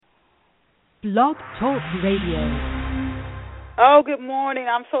Blog Talk Radio. Oh, good morning.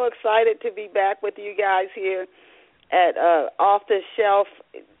 I'm so excited to be back with you guys here at Off the Shelf.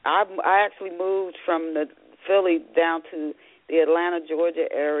 I actually moved from the Philly down to the Atlanta, Georgia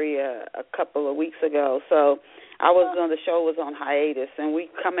area a couple of weeks ago. So the show was on hiatus, and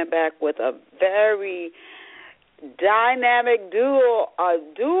we coming back with a very dynamic dual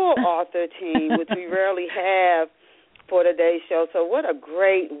author team, which we rarely have for today's show. So what a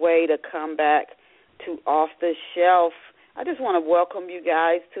great way to come back to Off the Shelf. I just want to welcome you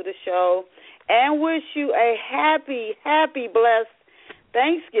guys to the show and wish you a happy, blessed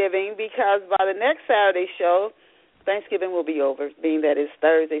Thanksgiving, because by the next Saturday show, Thanksgiving will be over, being that it's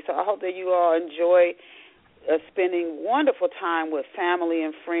Thursday. So I hope that you all enjoy spending wonderful time with family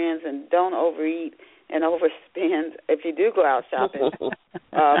and friends, and don't overeat and overspend if you do go out shopping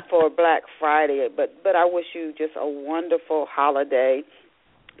for Black Friday. But I wish you just a wonderful holiday.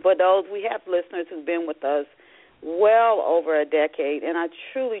 For those, we have listeners who've been with us well over a decade, and I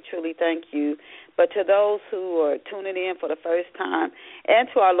truly thank you. But to those who are tuning in for the first time, and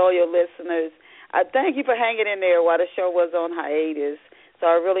to our loyal listeners, I thank you for hanging in there while the show was on hiatus. So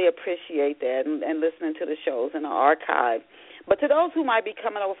I really appreciate that, and listening to the shows in the archive. But to those who might be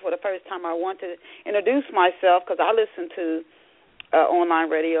coming over for the first time, I want to introduce myself, because I listen to online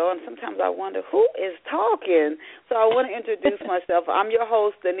radio, and sometimes I wonder who is talking. So I want to introduce myself. I'm your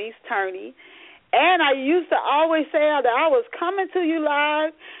host, Denise Turney, and I used to always say that I was coming to you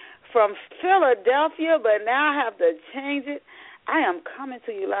live from Philadelphia, but now I have to change it. I am coming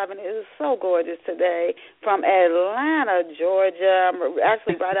to you live, and it is so gorgeous today, from Atlanta, Georgia. I'm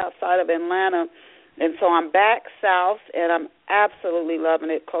actually right outside of Atlanta, and so I'm back south, and I'm absolutely loving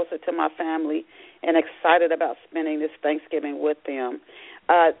it, closer to my family, and excited about spending this Thanksgiving with them.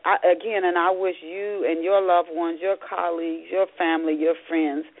 I wish you and your loved ones, your colleagues, your family, your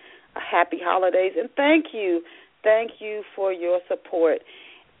friends, happy holidays, and thank you for your support.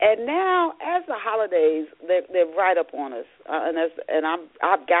 And now, as the holidays, they're right up on us,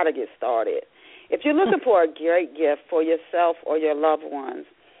 I've got to get started. If you're looking for a great gift for yourself or your loved ones,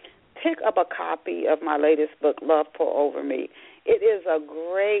 pick up a copy of my latest book, Love Pour Over Me. It is a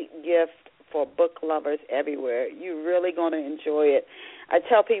great gift for book lovers everywhere. You're really going to enjoy it. I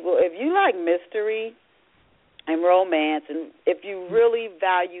tell people, if you like mystery and romance, and if you really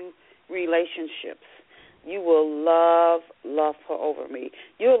value relationships, you will love Pour Over Me.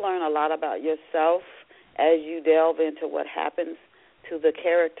 You'll learn a lot about yourself as you delve into what happens to the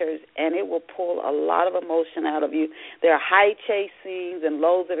characters, and it will pull a lot of emotion out of you. There are high chase scenes and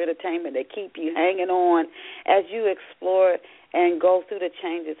loads of entertainment that keep you hanging on as you explore and go through the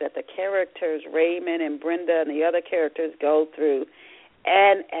changes that the characters, Raymond and Brenda and the other characters, go through,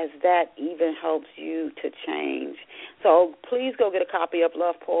 and as that even helps you to change. So please go get a copy of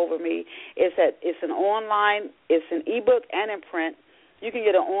Love Pour Over Me. It's an ebook and in print. You can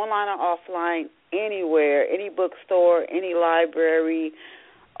get it online or offline anywhere, any bookstore, any library,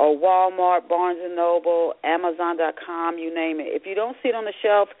 or Walmart, Barnes & Noble, Amazon.com, you name it. If you don't see it on the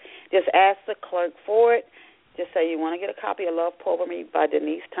shelf, just ask the clerk for it. Just say you want to get a copy of Love Pour Over Me by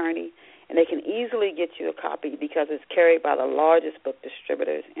Denise Turney, and they can easily get you a copy because it's carried by the largest book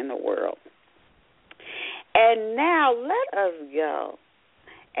distributors in the world. And now let us go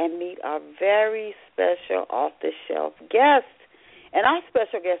and meet our very special off-the-shelf guests. And our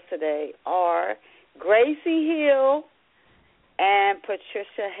special guests today are Gracie Hill and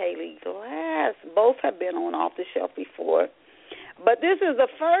Patricia Haley Glass. Both have been on Off the Shelf before. But this is the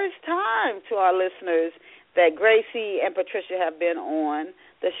first time to our listeners that Gracie and Patricia have been on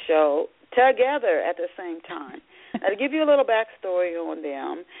the show together at the same time. Now, to give you a little backstory on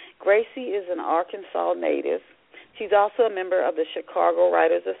them, Gracie is an Arkansas native. She's also a member of the Chicago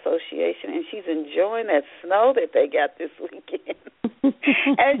Writers Association, and she's enjoying that snow that they got this weekend.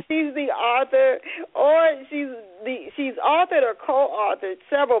 And she's the author, she's authored or co-authored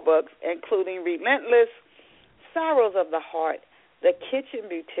several books, including Relentless, Sorrows of the Heart, The Kitchen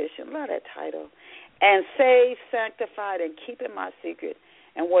Beautician, love that title, and Saved, Sanctified, and Keeping My Secret,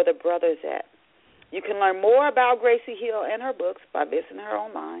 and Where the Brothers At. You can learn more about Gracie Hill and her books by visiting her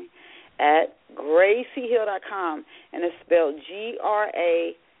online at graciehill.com, and it's spelled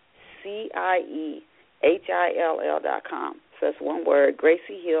GRACIEHILL.com. So that's one word,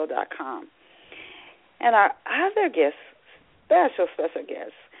 graciehill.com. And our other guest, special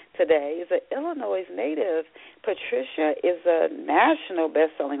guest today, is an Illinois native. Patricia is a national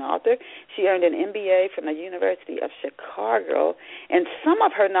best-selling author. She earned an MBA from the University of Chicago, and some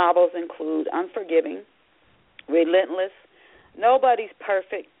of her novels include Unforgiving, Relentless, Nobody's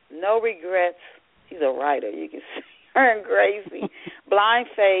Perfect, No Regrets. She's a writer, you can see her and Gracie. Blind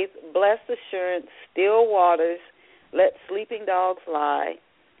Faith, Blessed Assurance, Still Waters, Let Sleeping Dogs Lie,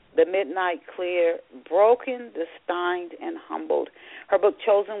 The Midnight Clear, Broken, Destined, and Humbled. Her book,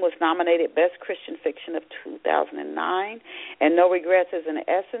 Chosen, was nominated Best Christian Fiction of 2009, and No Regrets is an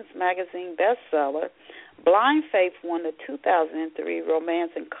Essence Magazine bestseller. Blind Faith won the 2003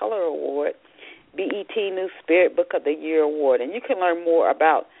 Romance and Color Award, BET New Spirit Book of the Year Award. And you can learn more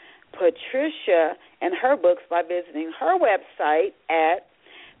about Patricia and her books by visiting her website at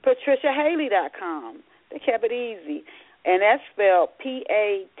patriciahaley.com. They kept it easy. And that's spelled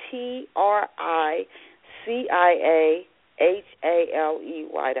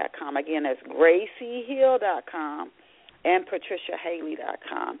PatriciaHaley.com. Again, that's GracieHill.com and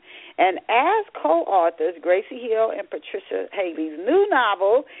PatriciaHaley.com. And as co-authors, Gracie Hill and Patricia Haley's new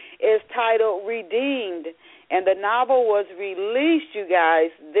novel is titled Redeemed. And the novel was released, you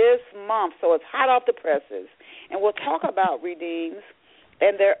guys, this month, so it's hot off the presses. And we'll talk about Redeemed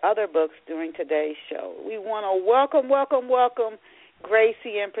and their other books during today's show. We want to welcome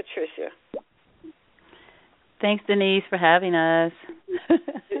Gracie and Patricia. Thanks, Denise, for having us.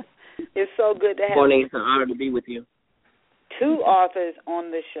 It's so good to have you. Morning, it's an honor to be with you. Two authors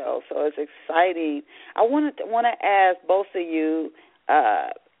on the show, so it's exciting. I want to ask both of you,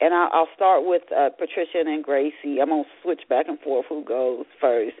 and I'll start with Patricia and then Gracie. I'm going to switch back and forth who goes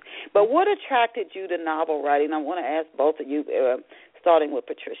first. But what attracted you to novel writing? I want to ask both of you, starting with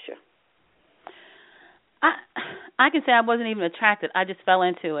Patricia. I can say I wasn't even attracted. I just fell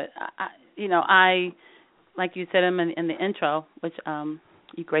into it. I like you said in the intro, which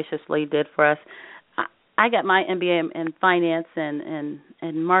you graciously did for us, I got my MBA in finance and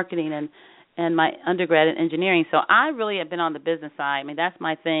marketing and my undergrad in engineering. So I really have been on the business side. I mean, that's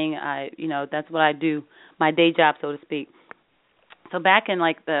my thing. That's what I do, my day job, so to speak. So back in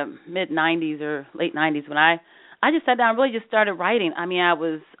like the mid-'90s or late '90s when I just sat down and really just started writing. I mean, I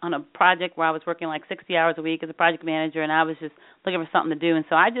was on a project where I was working like 60 hours a week as a project manager, and I was just looking for something to do. And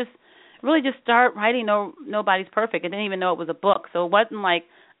so I just really just started writing. Nobody's perfect. I didn't even know it was a book. So it wasn't like,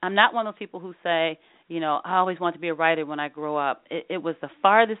 I'm not one of those people who say, I always want to be a writer when I grow up. It was the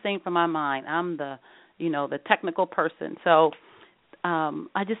farthest thing from my mind. I'm the technical person. So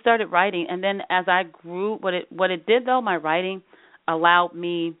I just started writing. And then as I grew, what it did, though, my writing allowed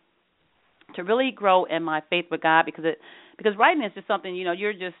me to really grow in my faith with God, because writing is just something,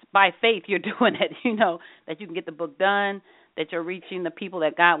 you're just, by faith, you're doing it, that you can get the book done, that you're reaching the people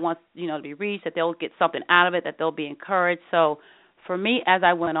that God wants, to be reached, that they'll get something out of it, that they'll be encouraged. So for me, as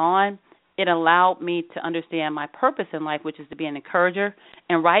I went on, it allowed me to understand my purpose in life, which is to be an encourager,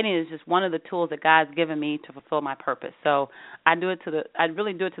 and writing is just one of the tools that God's given me to fulfill my purpose. So I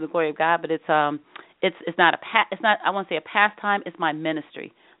really do it to the glory of God, but it's not I won't say a pastime, it's my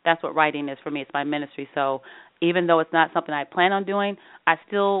ministry. That's what writing is for me. It's my ministry. So even though it's not something I plan on doing, I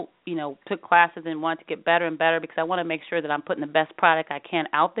still, took classes and wanted to get better and better, because I want to make sure that I'm putting the best product I can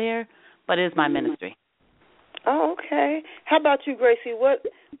out there, but it is my ministry. Oh, okay. How about you, Gracie? What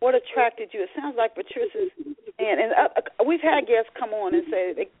attracted you? It sounds like Patricia's, and we've had guests come on and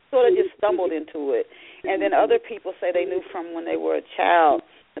say they sort of just stumbled into it, and then other people say they knew from when they were a child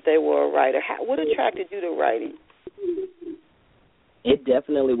that they were a writer. What attracted you to writing? It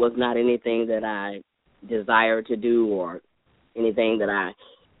definitely was not anything that I desired to do or anything that I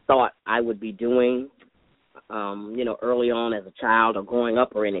thought I would be doing, early on as a child or growing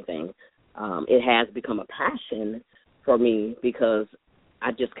up or anything. It has become a passion for me because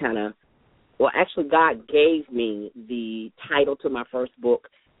I just actually God gave me the title to my first book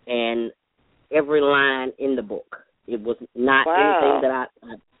and every line in the book. It was not anything that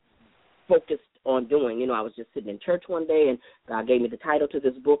I focused on doing. I was just sitting in church one day and God gave me the title to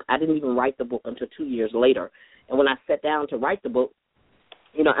this book. I didn't even write the book until 2 years later. And when I sat down to write the book,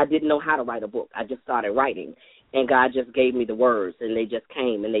 I didn't know how to write a book. I just started writing. And God just gave me the words, and they just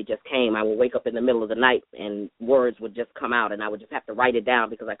came, and they just came. I would wake up in the middle of the night, and words would just come out, and I would just have to write it down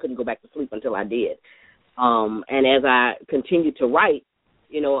because I couldn't go back to sleep until I did. And as I continued to write,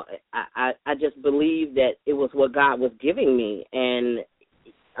 I just believed that it was what God was giving me. And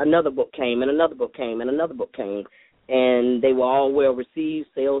another book came, and another book came, and another book came, and they were all well received.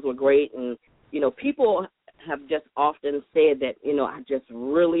 Sales were great, and people have just often said that I just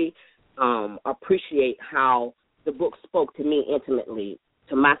really appreciate how the book spoke to me intimately,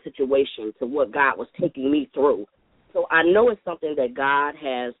 to my situation, to what God was taking me through. So I know it's something that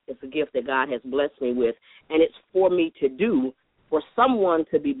it's a gift that God has blessed me with, and it's for me to do for someone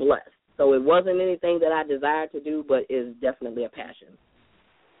to be blessed. So it wasn't anything that I desired to do, but it's definitely a passion.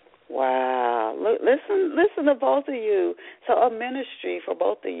 Wow. Listen to both of you. So a ministry for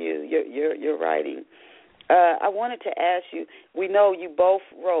both of you, you're writing. I wanted to ask you, we know you both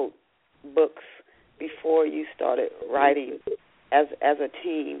wrote books before you started writing as a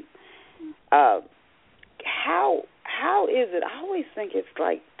team. How is it? I always think it's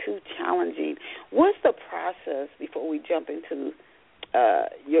like too challenging. What's the process before we jump into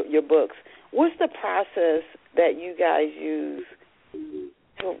your books? What's the process that you guys use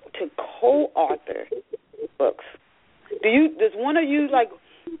to co-author books? Does one of you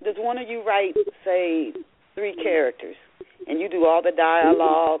write, say, 3 characters, and you do all the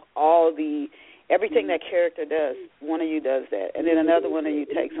dialogue, everything that character does? One of you does that, and then another one of you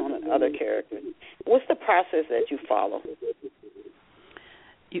takes on other characters. What's the process that you follow?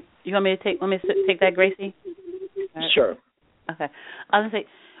 You want me to take that, Gracie? Sure. Okay. I was gonna say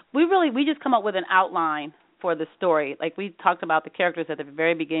we just come up with an outline for the story. Like, we talked about the characters at the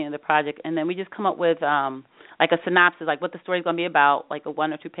very beginning of the project, and then we just come up with like a synopsis, like what the story's going to be about, like a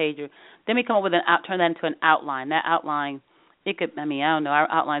 1 or 2 pager. Then we come up with turn that into an outline. That outline, I don't know, our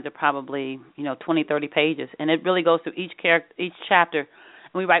outlines are probably 20, 30 pages, and it really goes through each character, each chapter,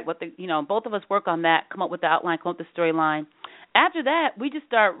 and we write both of us work on that, come up with the outline, come up with the storyline. After that, we just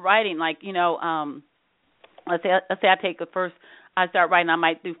start writing. Like, let's say I start writing. I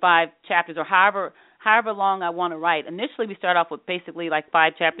might do 5 chapters or however long I want to write. Initially, we start off with basically like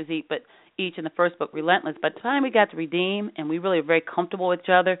 5 chapters each in the first book, Relentless. By the time we got to Redeem, and we really are very comfortable with each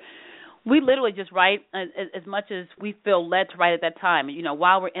other, we literally just write as much as we feel led to write at that time.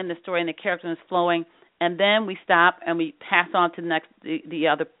 While we're in the story and the character is flowing, and then we stop and we pass on to the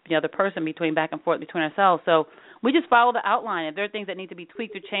other person back and forth between ourselves. So we just follow the outline. If there are things that need to be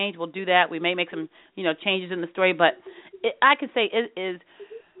tweaked or changed, we'll do that. We may make some changes in the story, but I could say it is.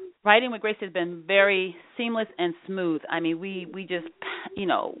 Writing with Gracie has been very seamless and smooth. I mean, we just,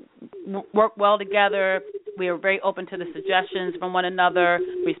 work well together. We are very open to the suggestions from one another,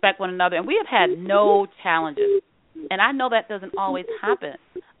 respect one another, and we have had no challenges. And I know that doesn't always happen.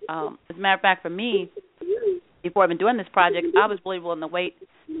 As a matter of fact, for me, before I've been doing this project, I was really willing to wait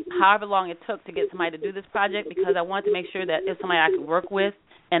however long it took to get somebody to do this project, because I wanted to make sure that it's somebody I could work with,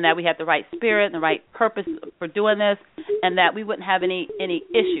 and that we had the right spirit and the right purpose for doing this, and that we wouldn't have any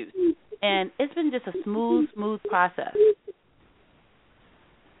issues. And it's been just a smooth process.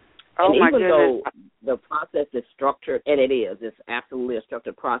 And even though the process is structured, and it's absolutely a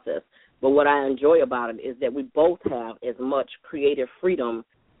structured process, but what I enjoy about it is that we both have as much creative freedom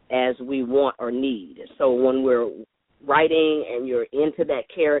as we want or need. So when we're writing and you're into that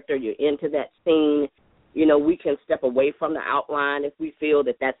character, you're into that scene, we can step away from the outline if we feel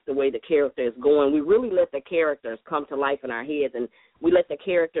that that's the way the character is going. We really let the characters come to life in our heads, and we let the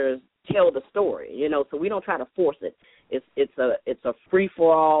characters tell the story, so we don't try to force it. It's a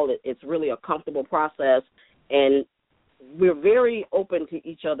free-for-all. It's really a comfortable process, and we're very open to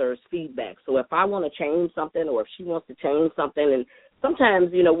each other's feedback. So if I want to change something, or if she wants to change something, and sometimes,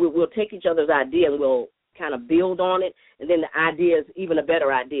 we'll take each other's idea and we'll kind of build on it, and then the idea is even a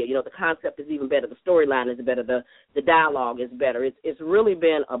better idea. The concept is even better. The storyline is better. The dialogue is better. It's really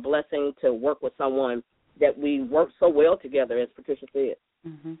been a blessing to work with someone that we work so well together, as Patricia said.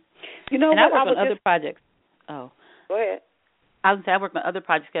 Mm-hmm. And I work on other projects. Oh. Go ahead. I was going to say, I worked on other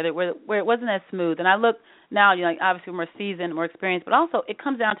projects together where it wasn't as smooth. And I look now, obviously we're seasoned, more experienced, but also it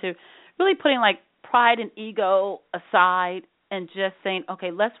comes down to really putting pride and ego aside, and just saying, okay,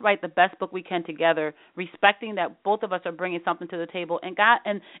 let's write the best book we can together, respecting that both of us are bringing something to the table. And God,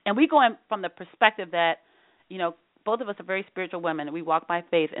 and we go in from the perspective that, both of us are very spiritual women, and we walk by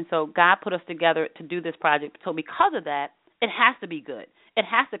faith. And so God put us together to do this project. So because of that, it has to be good. It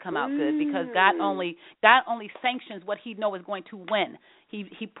has to come out good, because God only sanctions what He knows is going to win.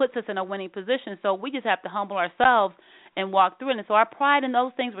 He puts us in a winning position. So we just have to humble ourselves and walk through it. And so our pride and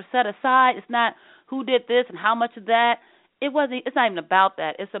those things were set aside. It's not who did this and how much of that. It's not even about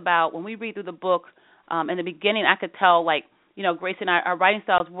that. It's about when we read through the book, in the beginning, I could tell, Gracie and I, our writing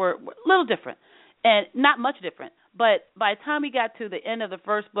styles were a little different, and not much different. But by the time we got to the end of the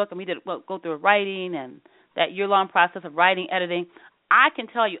first book, and we did go through writing and that year-long process of writing, editing, I can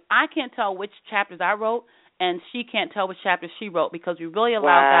tell you, I can't tell which chapters I wrote, and she can't tell which chapters she wrote, because we really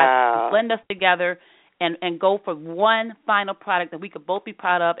allowed God to blend us together and go for one final product that we could both be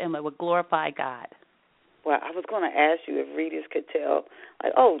proud of and that would glorify God. Well, I was going to ask you if readers could tell,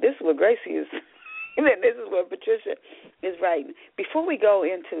 this is what Gracie is, and then this is what Patricia is writing. Before we go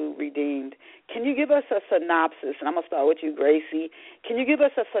into Redeemed, can you give us a synopsis? And I'm going to start with you, Gracie. Can you give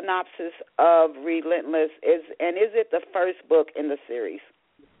us a synopsis of Relentless? Is it the first book in the series?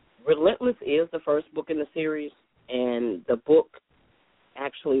 Relentless is the first book in the series, and the book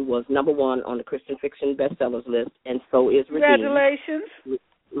actually was #1 on the Christian fiction bestsellers list, and so is Redeemed. Congratulations.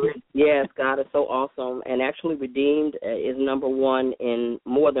 Yes, God is so awesome. And actually, Redeemed is number one in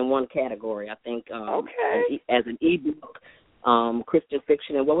more than one category. I think as an e-book, Christian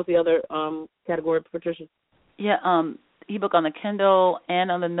fiction, and what was the other category, Patricia? Yeah, ebook on the Kindle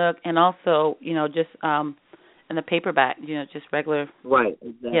and on the Nook, and also, just in the paperback, just regular. Right,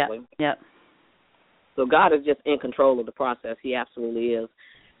 exactly. Yeah. So God is just in control of the process. He absolutely is.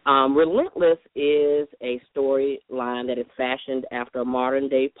 Relentless is a storyline that is fashioned after a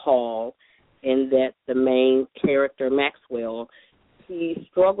modern-day Paul, in that the main character, Maxwell, he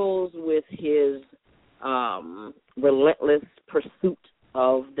struggles with his relentless pursuit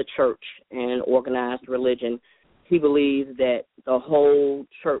of the church and organized religion. He believes that the whole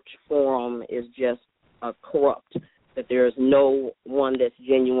church forum is just corrupt, that there's no one that's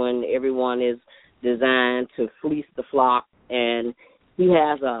genuine. Everyone is designed to fleece the flock, and he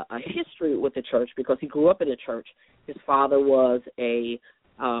has a history with the church because he grew up in the church. His father was a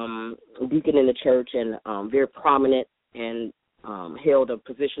deacon in the church and very prominent, and held a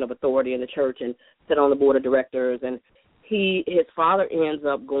position of authority in the church and sat on the board of directors. And his father ends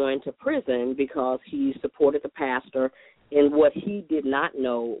up going to prison because he supported the pastor in what he did not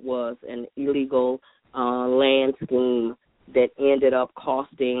know was an illegal land scheme that ended up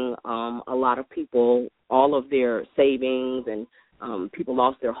costing a lot of people all of their savings, and people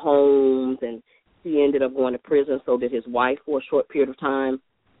lost their homes, and he ended up going to prison. So did his wife for a short period of time.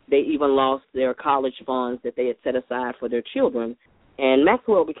 They even lost their college funds that they had set aside for their children. And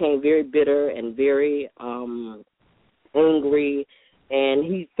Maxwell became very bitter and very angry, and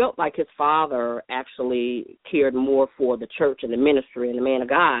he felt like his father actually cared more for the church and the ministry and the man of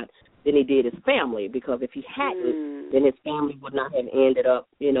God than he did his family, because if he hadn't, then his family would not have ended up,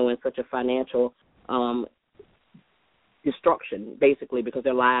 in such a financial destruction, basically, because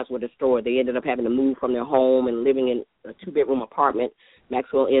their lives were destroyed. They ended up having to move from their home and living in a 2-bedroom apartment.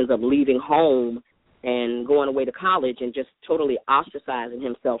 Maxwell ends up leaving home and going away to college and just totally ostracizing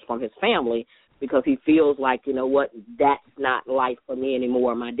himself from his family because he feels like, that's not life for me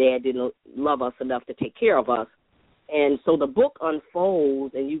anymore. My dad didn't love us enough to take care of us. And so the book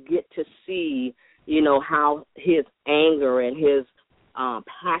unfolds, and you get to see, how his anger and his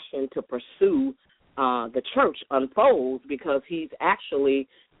passion to pursue the church unfolds, because he's actually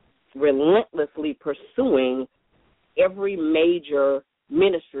relentlessly pursuing every major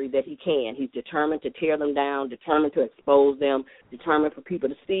ministry that he can. He's determined to tear them down, determined to expose them, determined for people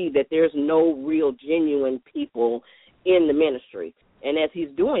to see that there's no real genuine people in the ministry. And as he's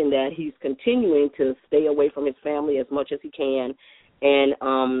doing that, he's continuing to stay away from his family as much as he can.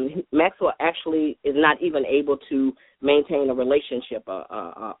 And Maxwell actually is not even able to maintain a relationship,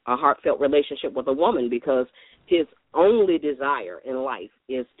 a heartfelt relationship with a woman, because his only desire in life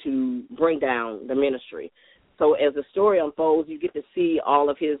is to bring down the ministry. So as the story unfolds, you get to see all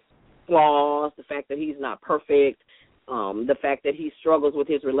of his flaws, the fact that he's not perfect, the fact that he struggles with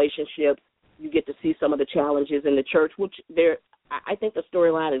his relationships. You get to see some of the challenges in the church, which I think the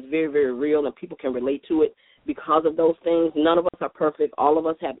storyline is very, very real, and people can relate to it because of those things. None of us are perfect. All of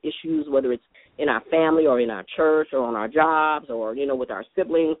us have issues, whether it's in our family or in our church or on our jobs or, with our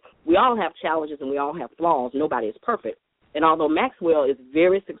siblings. We all have challenges and we all have flaws. Nobody is perfect. And although Maxwell is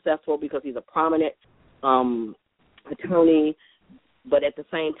very successful because he's a prominent attorney, but at the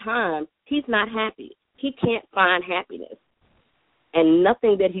same time, he's not happy. He can't find happiness. And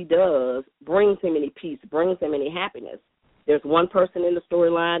nothing that he does brings him any peace, brings him any happiness. There's one person in the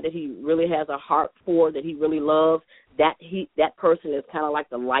storyline that he really has a heart for, that he really loves. That person is kind of like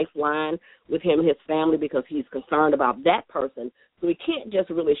the lifeline with him and his family, because he's concerned about that person. So he can't just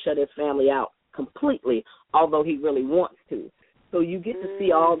really shut his family out completely, although he really wants to. So you get to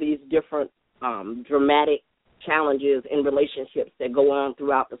see all these different dramatic challenges in relationships that go on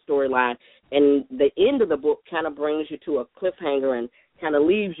throughout the storyline. And the end of the book kind of brings you to a cliffhanger and kind of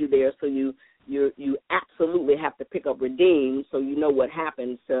leaves you there, so you absolutely have to pick up Redeemed, so you know what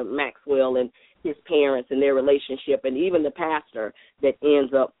happens to Maxwell and his parents and their relationship, and even the pastor that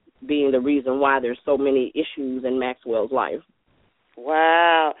ends up being the reason why there's so many issues in Maxwell's life.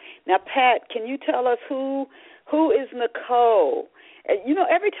 Wow. Now, Pat, can you tell us who is Nicole?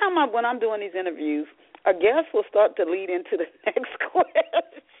 Every time when I'm doing these interviews, a guest will start to lead into the next question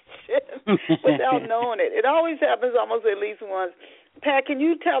without knowing it. It always happens almost at least once. Pat, can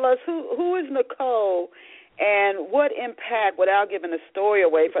you tell us who is Nicole, and what impact, without giving the story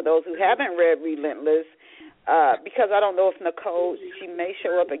away for those who haven't read Relentless, because I don't know if Nicole, she may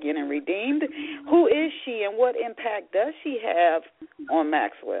show up again in Redeemed. Who is she, and what impact does she have on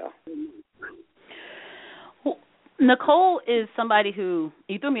Maxwell? Well, Nicole is somebody who,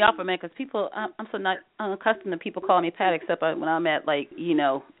 you threw me off for a minute because people, I'm so not unaccustomed to people calling me Pat, except when I'm at, like,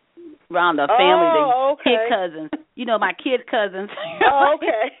 around the family, the kid cousins, my kid cousins. Oh,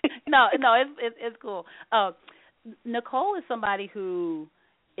 okay. No, it's cool. Nicole is somebody who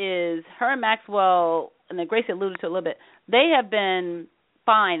is, her and Maxwell, and then Gracie alluded to a little bit, they have been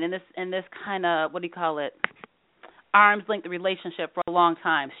fine in this kind of, what do you call it, arm's length relationship for a long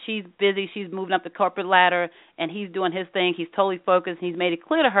time. She's busy, she's moving up the corporate ladder, and he's doing his thing. He's totally focused. He's made it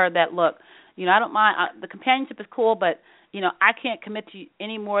clear to her that, look, I don't mind, the companionship is cool, but, I can't commit to you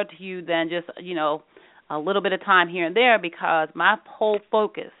any more to you than just, a little bit of time here and there, because my whole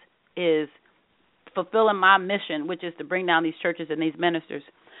focus is fulfilling my mission, which is to bring down these churches and these ministers.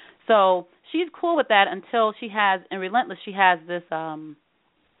 So she's cool with that until she has, in Relentless, she has this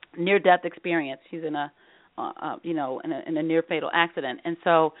near-death experience. She's in a near fatal accident, and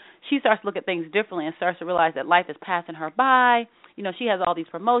so she starts to look at things differently and starts to realize that life is passing her by. She has all these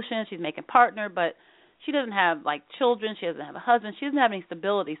promotions, she's making partner, but she doesn't have like children, she doesn't have a husband, she doesn't have any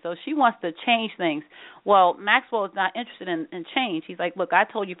stability, so she wants to change things. Well, Maxwell is not interested in change. He's like, look, I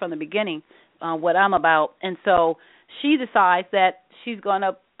told you from the beginning what I'm about, and so she decides that she's going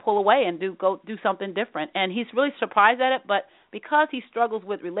to pull away and do something different, and he's really surprised at it, but because he struggles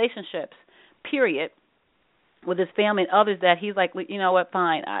with relationships, period, with his family and others, that he's like, you know what,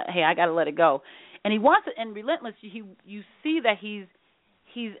 fine, I got to let it go. And he wants it, and Relentless, you see that he's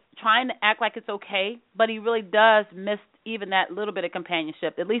trying to act like it's okay, but he really does miss even that little bit of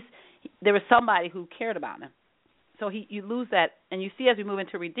companionship. At least there was somebody who cared about him. So you lose that, and you see as we move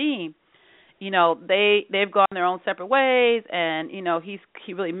into Redeem, they've gone their own separate ways, and he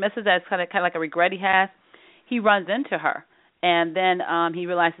really misses that. It's kind of like a regret he has. He runs into her, and then he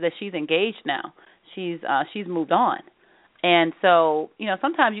realizes that she's engaged now. She's moved on, and so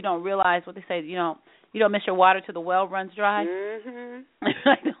sometimes you don't realize what they say. You don't miss your water till the well runs dry. Mm-hmm.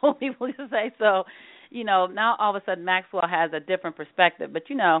 Like the old people used to say. So now all of a sudden Maxwell has a different perspective, but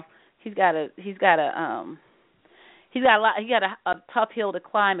he's got a tough hill to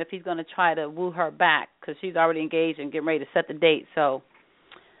climb if he's going to try to woo her back, because she's already engaged and getting ready to set the date. So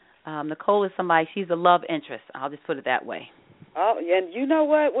Nicole is somebody, she's a love interest. I'll just put it that way. Oh, and you know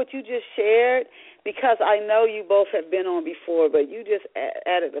what you just shared, because I know you both have been on before, but you just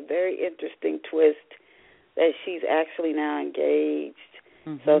added a very interesting twist that she's actually now engaged.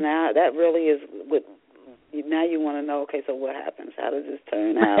 Mm-hmm. So now that really is what, now you want to know, okay, so what happens? How does this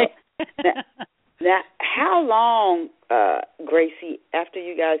turn out? Now, how long, Gracie, after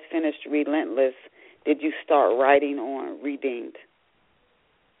you guys finished Relentless, did you start writing on Redeemed?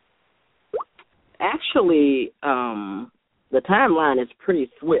 Actually, the timeline is pretty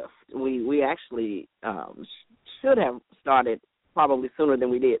swift. We actually should have started probably sooner than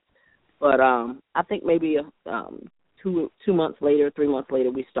we did. But I think maybe 2 months later, 3 months later,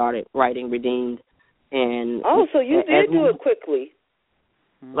 we started writing Redeemed. And so you did do it quickly.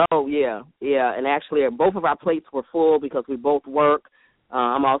 Oh, yeah. And actually, both of our plates were full because we both work.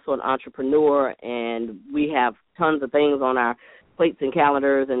 I'm also an entrepreneur, and we have tons of things on our plates and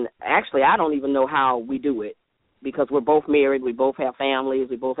calendars. And actually, I don't even know how we do it, because we're both married, we both have families,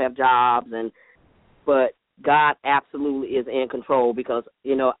 we both have jobs, but God absolutely is in control, because,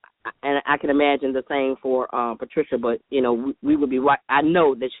 and I can imagine the same for Patricia, but, we would be right. I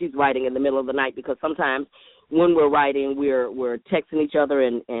know that she's writing in the middle of the night, because sometimes when we're writing, we're texting each other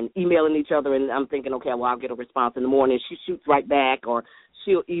and emailing each other, and I'm thinking, okay, well, I'll get a response in the morning. She shoots right back, or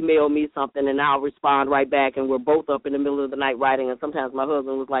she'll email me something, and I'll respond right back, and we're both up in the middle of the night writing, and sometimes my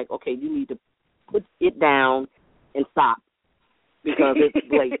husband was like, okay, you need to put it down and stop, because it's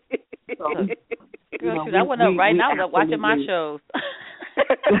late. So, I wasn't up right now. I was up watching my shows.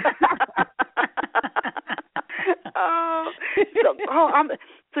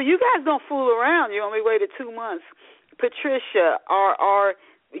 So you guys don't fool around. You only waited 2 months. Patricia,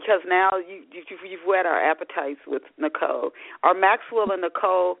 because now you've whet our appetites with Nicole. Are Maxwell and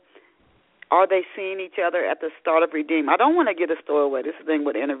Nicole, are they seeing each other at the start of Redeem? I don't want to get a story away. This is the thing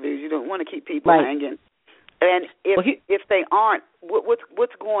with interviews. You don't want to keep people hanging. And if they aren't,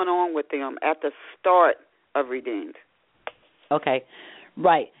 what's going on with them at the start of Redeemed? Okay,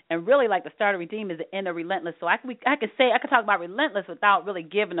 right. And really, like, the start of Redeemed is the end of Relentless. So I could talk about Relentless without really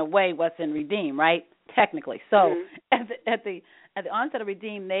giving away what's in Redeemed, right? Technically. So at the onset of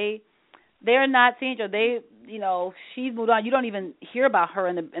Redeemed, they're not seeing each other. She's moved on. You don't even hear about her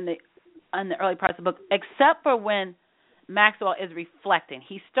in the early parts of the book, except for when Maxwell is reflecting.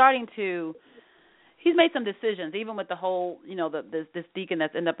 He's made some decisions, even with the whole, this deacon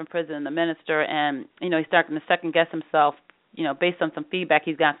that's ended up in prison and the minister, and, he's starting to second-guess himself based on some feedback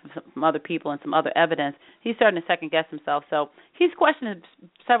he's got from other people and some other evidence, he's starting to second-guess himself. So he's questioning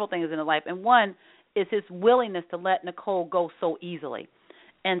several things in his life, and one is his willingness to let Nicole go so easily.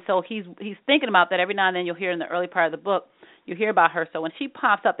 And so he's thinking about that. Every now and then you'll hear in the early part of the book, you hear about her. So when she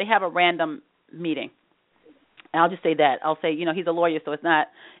pops up, they have a random meeting. And I'll just say that. I'll say, he's a lawyer, so it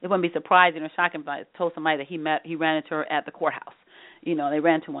wouldn't be surprising or shocking if I told somebody that he ran into her at the courthouse. They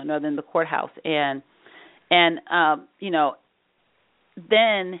ran into one other than the courthouse. And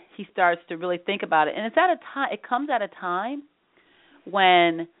then he starts to really think about it. And it comes at a time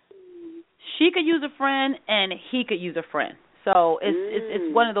when she could use a friend and he could use a friend. So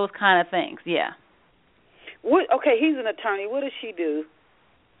it's one of those kind of things, yeah. Okay, he's an attorney. What does she do?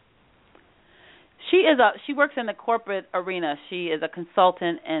 She works in the corporate arena. She is a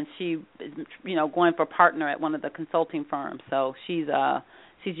consultant, and she is going for partner at one of the consulting firms. So she's young,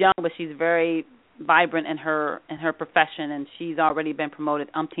 but she's very vibrant in her profession, and she's already been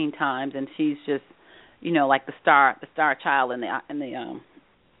promoted umpteen times, and she's just like the star child in the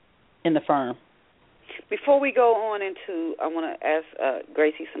firm. Before we go on into, I want to ask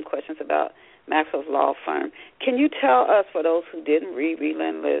Gracie some questions about Maxwell's law firm. Can you tell us, for those who didn't read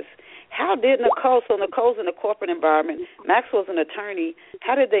Relentless, how did Nicole, so Nicole's in the corporate environment, Maxwell's an attorney,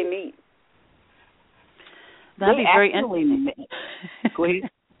 how did they meet? That'd be very interesting.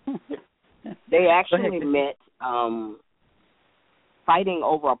 They actually met fighting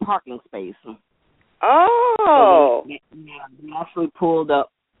over a parking space. Oh. So they actually pulled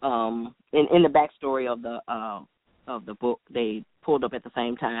up in the backstory of the book. They pulled up at the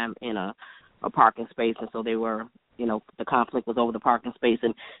same time in a parking space, and so they were, the conflict was over the parking space.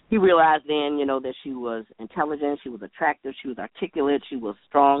 And he realized then, that she was intelligent, she was attractive, she was articulate, she was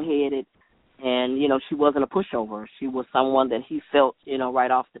strong-headed, and, she wasn't a pushover. She was someone that he felt,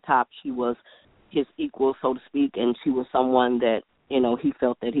 right off the top, she was his equal, so to speak, and she was someone that, he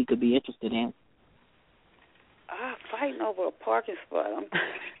felt that he could be interested in. Fighting over a parking spot.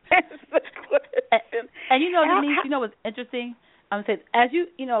 And Denise, what's interesting? I'm saying, as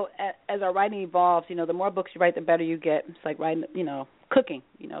our writing evolves, the more books you write, the better you get. It's like writing, cooking.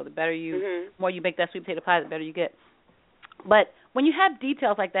 The better more you make that sweet potato pie, the better you get. But when you have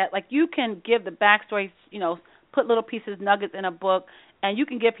details like that, like you can give the backstory, put little pieces, nuggets in a book, and you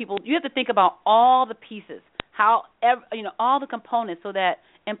can give people. You have to think about all the pieces, all the components, so that,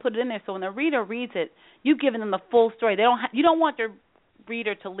 and put it in there. So when the reader reads it, you've given them the full story. You don't want your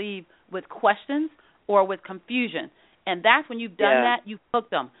reader to leave with questions or with confusion. And that's when you've done that, you've hooked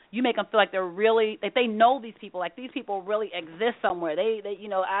them. You make them feel like they're really, like they know these people, like these people really exist somewhere. They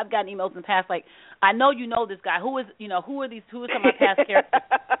I've gotten emails in the past like, I know you know this guy. Who are some of my past characters?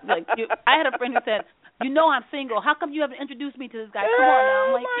 I had a friend who said, I'm single. How come you haven't introduced me to this guy? Come on now.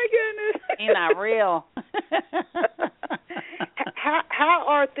 I'm like, my goodness. Ain't not real. How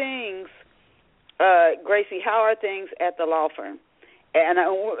are things, Gracie, how are things at the law firm? And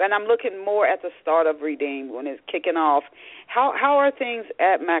I'm looking more at the start of Redeemed when it's kicking off. How are things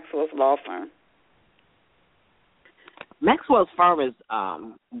at Maxwell's law firm? Maxwell's firm is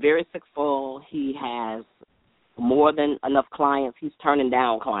very successful. He has more than enough clients. He's turning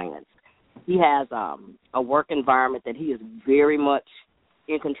down clients. He has a work environment that he is very much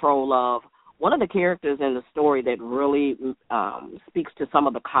in control of. One of the characters in the story that really speaks to some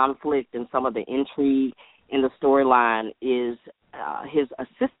of the conflict and some of the intrigue in the storyline is his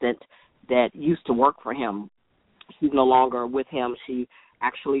assistant that used to work for him. She's no longer with him. She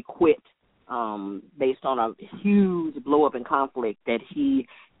actually quit based on a huge blow-up in conflict that he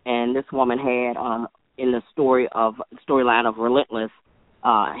and this woman had in the storyline of Relentless.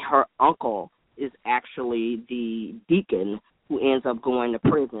 Her uncle is actually the deacon who ends up going to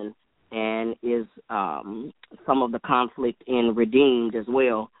prison, and is some of the conflict in Redeemed as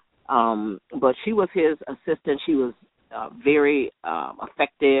well. But she was his assistant. She was very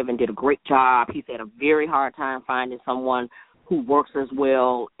effective and did a great job. He's had a very hard time finding someone who works as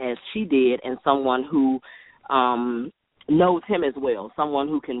well as she did, and someone who knows him as well, someone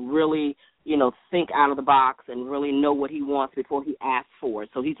who can really, think out of the box and really know what he wants before he asks for it.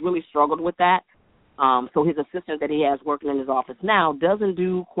 So he's really struggled with that. So his assistant that he has working in his office now doesn't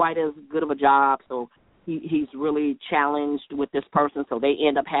do quite as good of a job, so he's really challenged with this person, so they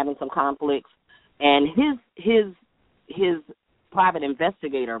end up having some conflicts. And his private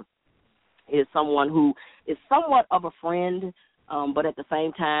investigator is someone who is somewhat of a friend, but at the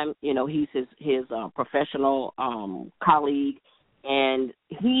same time, he's his professional colleague, and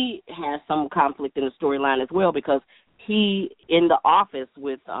he has some conflict in the storyline as well, because he, in the office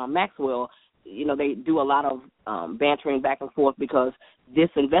with Maxwell, they do a lot of bantering back and forth, because this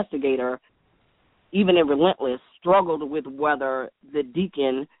investigator even in Relentless, struggled with whether the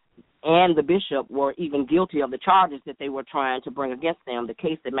deacon and the bishop were even guilty of the charges that they were trying to bring against them, the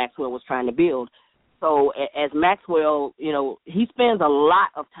case that Maxwell was trying to build. So as Maxwell, he spends a lot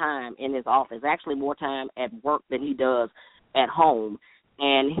of time in his office, actually more time at work than he does at home.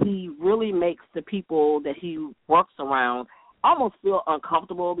 And he really makes the people that he works around almost feel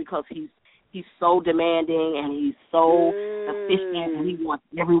uncomfortable because he's so demanding and he's so efficient, and he wants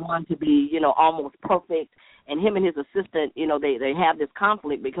everyone to be, almost perfect. And him and his assistant, they have this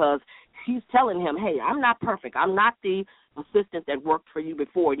conflict because he's telling him, hey, I'm not perfect. I'm not the assistant that worked for you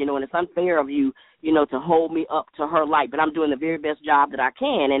before, and it's unfair of you, to hold me up to her light, but I'm doing the very best job that I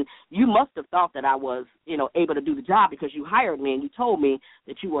can. And you must have thought that I was, able to do the job because you hired me and you told me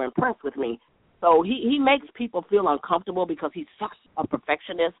that you were impressed with me. So he makes people feel uncomfortable because he's such a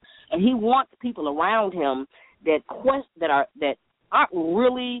perfectionist, and he wants people around him that aren't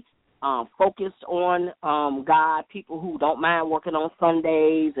really focused on God, people who don't mind working on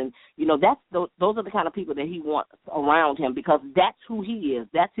Sundays, and those are the kind of people that he wants around him because that's who he is.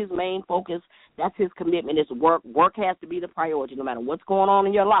 That's his main focus. That's his commitment. It's work. Work has to be the priority, no matter what's going on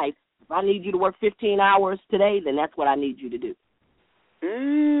in your life. If I need you to work 15 hours today, then that's what I need you to do.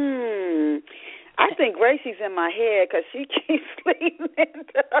 I think Gracie's in my head because she keeps leading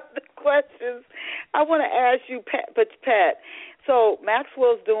into other questions. I want to ask you, Pat. So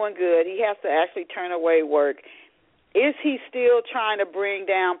Maxwell's doing good. He has to actually turn away work. Is he still trying to bring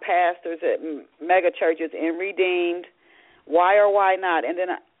down pastors at mega churches in Redeemed? Why or why not? And then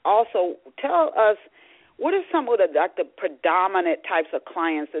also tell us, what are some of the predominant types of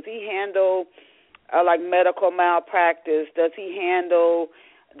clients? Does he handle like medical malpractice? Does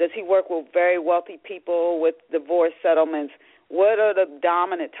he work with very wealthy people with divorce settlements? What are the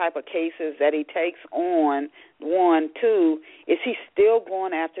dominant type of cases that he takes on? 1, 2, is he still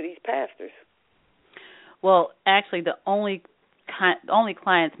going after these pastors? Well, actually, the only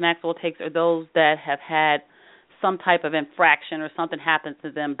clients Maxwell takes are those that have had some type of infraction or something happens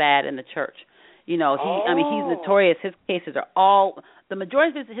to them bad in the church. He's notorious. His cases are all, the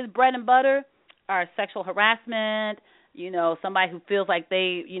majority of his bread and butter are sexual harassment, somebody who feels like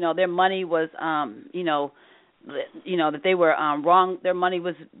they, their money was, that they were wrong, their money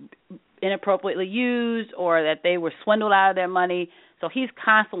was inappropriately used or that they were swindled out of their money. So he's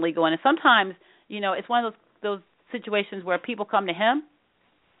constantly going. And sometimes, it's one of those situations where people come to him,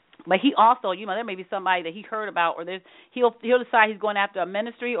 but he also, there may be somebody that he heard about, or he'll decide he's going after a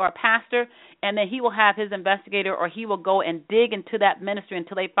ministry or a pastor, and then he will have his investigator, or he will go and dig into that ministry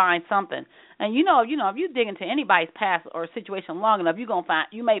until they find something. And if you dig into anybody's past or situation long enough,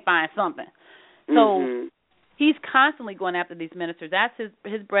 you may find something. So he's constantly going after these ministers. That's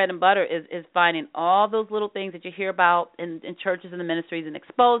his bread and butter is finding all those little things that you hear about in churches and the ministries and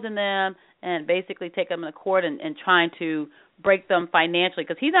exposing them and basically taking them to court and trying to break them financially,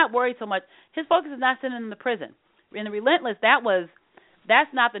 because he's not worried so much. His focus is not sending them to prison. In the Relentless, that's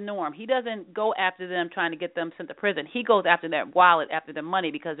not the norm. He doesn't go after them trying to get them sent to prison. He goes after their wallet, after their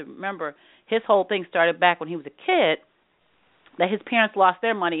money, because remember, his whole thing started back when he was a kid, that his parents lost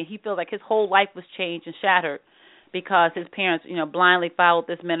their money, and he feels like his whole life was changed and shattered because his parents, blindly followed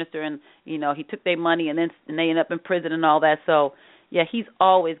this minister, and, he took their money, and they end up in prison and all that. So, yeah, he's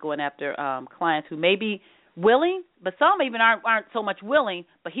always going after clients who may be willing, but some even aren't so much willing,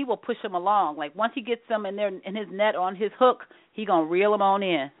 but he will push them along. Like once he gets them in his net or on his hook, he going to reel them on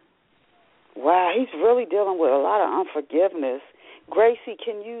in. Wow, he's really dealing with a lot of unforgiveness. Gracie,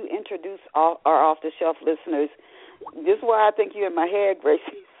 can you introduce our off-the-shelf listeners? This is why I think you're in my head, Gracie.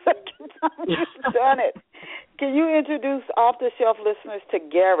 Second time you've done it. Can you introduce off-the-shelf listeners to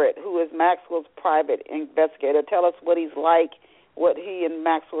Garrett, who is Maxwell's private investigator? Tell us what he's like, what he and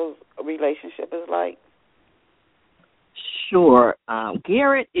Maxwell's relationship is like. Sure.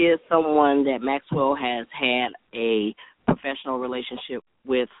 Garrett is someone that Maxwell has had a professional relationship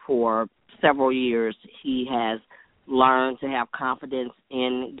with for several years. He has learned to have confidence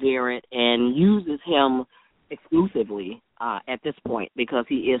in Garrett and uses him exclusively at this point because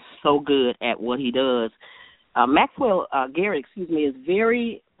he is so good at what he does. Garrett, is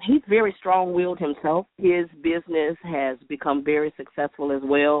he's very strong-willed himself. His business has become very successful as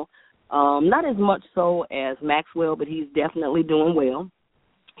well. Not as much so as Maxwell, but he's definitely doing well.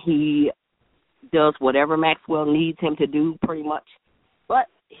 He does whatever Maxwell needs him to do pretty much. But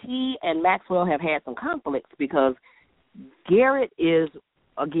he and Maxwell have had some conflicts because Garrett is,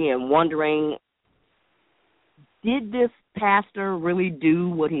 again, wondering, did this pastor really do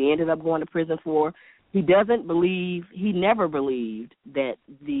what he ended up going to prison for? He never believed that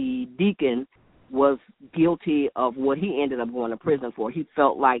the deacon was guilty of what he ended up going to prison for. He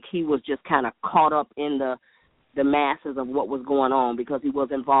felt like he was just kind of caught up in the masses of what was going on because he was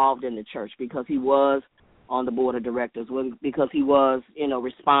involved in the church, because he was on the board of directors, because he was,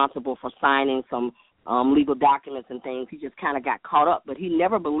 responsible for signing some legal documents and things. He just kind of got caught up, but he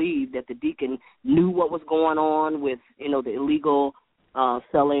never believed that the deacon knew what was going on with, the illegal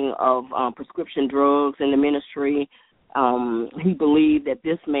selling of prescription drugs in the ministry. He believed that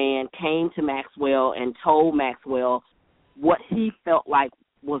this man came to Maxwell and told Maxwell what he felt like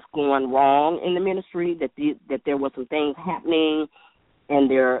was going wrong in the ministry, that there were some things happening and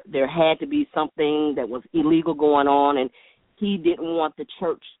there had to be something that was illegal going on, and he didn't want the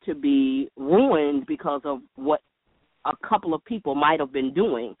church to be ruined because of what a couple of people might have been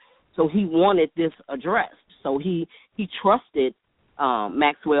doing. So he wanted this addressed. So he trusted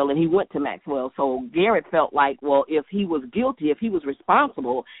Maxwell, and he went to Maxwell. So Garrett felt like, well, if he was guilty, if he was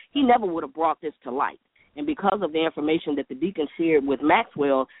responsible, he never would have brought this to light. And because of the information that the deacon shared with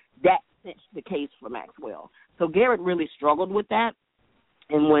Maxwell, that cinched the case for Maxwell. So Garrett really struggled with that.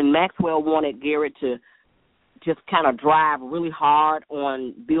 And when Maxwell wanted Garrett to just kind of drive really hard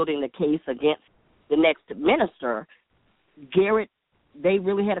on building the case against the next minister, Garrett, they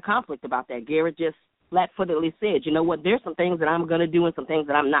really had a conflict about that. Garrett just flat-footedly said, you know what, there's some things that I'm going to do and some things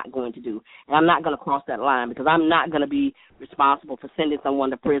that I'm not going to do. And I'm not going to cross that line because I'm not going to be responsible for sending someone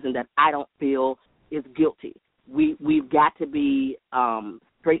to prison that I don't feel is guilty. We've got to be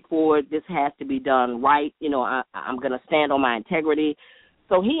straightforward. This has to be done right. I'm going to stand on my integrity.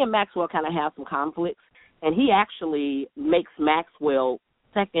 So he and Maxwell kind of have some conflicts, and he actually makes Maxwell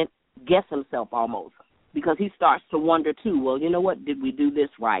second-guess himself almost because he starts to wonder, too, well, you know what, did we do this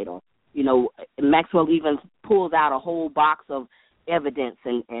right? Or, Maxwell even pulls out a whole box of evidence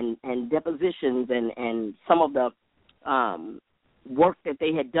and depositions and some of the work that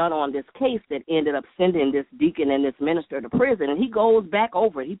they had done on this case that ended up sending this deacon and this minister to prison. And he goes back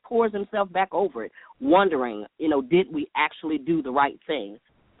over it. He pours himself back over it, wondering, did we actually do the right thing?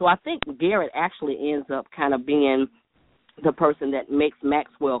 So I think Garrett actually ends up kind of being the person that makes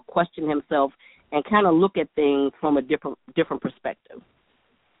Maxwell question himself and kind of look at things from a different perspective.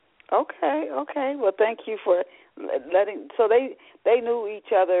 Okay. Well, thank you for letting. So they knew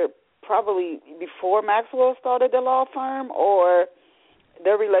each other probably before Maxwell started the law firm, or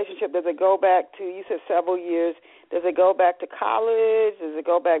their relationship, does it go back to, you said several years, does it go back to college? Does it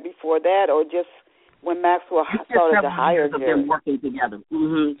go back before that, or just when Maxwell started to hire Just several years of them working together.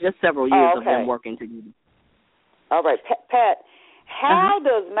 Just several years of them working together. All right, Pat, how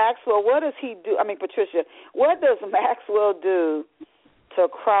does Maxwell, what does he do? I mean, Patricia, what does Maxwell do to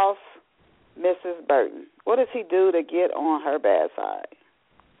cross Mrs. Burton? What does he do to get on her bad side?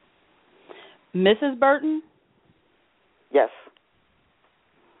 Mrs. Burton? Yes.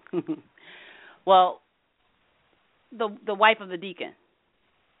 Well, the wife of the deacon.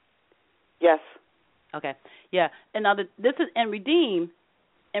 Yes. Okay. Yeah. And now this is and redeem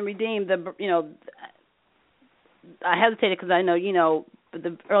the I hesitated because I know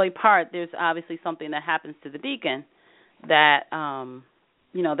the early part there's obviously something that happens to the deacon that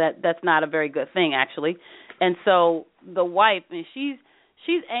that's not a very good thing actually. And so the wife, and she's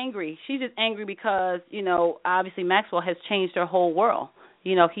angry. She's just angry because obviously Maxwell has changed her whole world.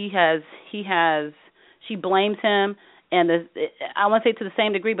 She blames him, and I won't say to the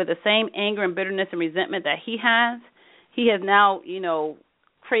same degree, but the same anger and bitterness and resentment that he has now,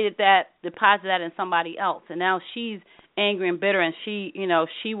 created that, deposited that in somebody else, and now she's angry and bitter, and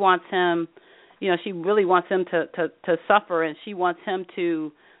she wants him, she really wants him to suffer, and she wants him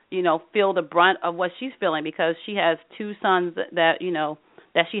to, feel the brunt of what she's feeling because she has two sons that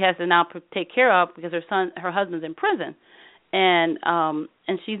she has to now take care of because her husband's in prison. And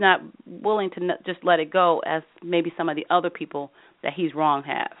she's not willing to just let it go as maybe some of the other people that he's wrong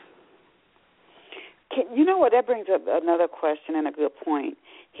have. You know what? That brings up another question and a good point.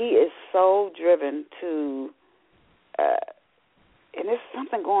 He is so driven to, and there's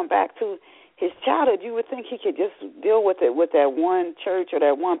something going back to his childhood. You would think he could just deal with it with that one church or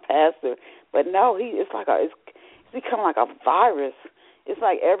that one pastor, but no, it's become like a virus. It's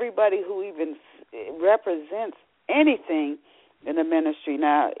like everybody who even represents anything in the ministry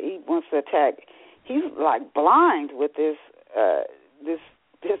now, he wants to attack. He's like blind with this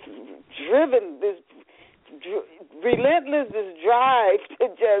relentless, this drive to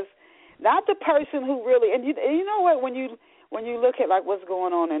just, not the person who really, and you know what, when you look at like what's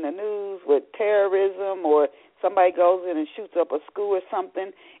going on in the news with terrorism or somebody goes in and shoots up a school or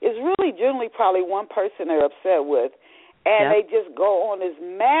something, it's really generally probably one person they're upset with, and they just go on this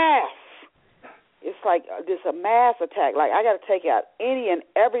mass. It's like this a mass attack. Like I got to take out any and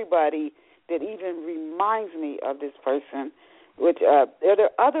everybody that even reminds me of this person. Which are there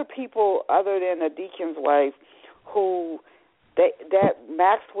other people other than the deacon's wife who that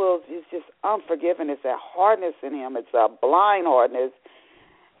Maxwell is just unforgiving. It's that hardness in him. It's a blind hardness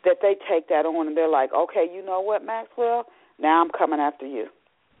that they take that on, and they're like, okay, you know what, Maxwell? Now I'm coming after you.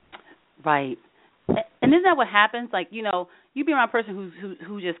 Right. And isn't that what happens? Like, you know, you be around a person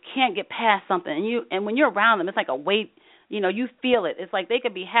who just can't get past something, and when you're around them, it's like a weight. You know, you feel it. It's like they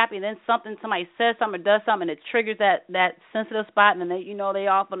could be happy, and then somebody says something or does something, and it triggers that sensitive spot, and then they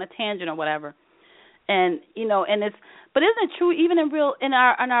off on a tangent or whatever. And but isn't it true even in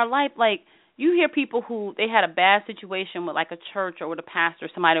our life? Like, you hear people who they had a bad situation with like a church or with a pastor or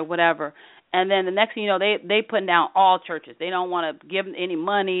somebody or whatever, and then the next thing you know, they putting down all churches. They don't want to give them any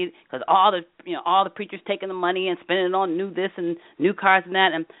money because all the preachers taking the money and spending it on new this and new cars and that,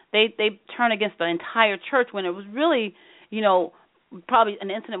 and they turn against the entire church when it was really, probably an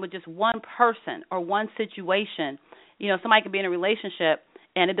incident with just one person or one situation. Somebody could be in a relationship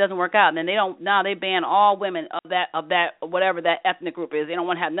and it doesn't work out, and then they ban all women of that whatever that ethnic group is. They don't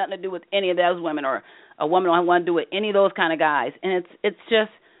want to have nothing to do with any of those women, or a woman don't want to do with any of those kind of guys. And it's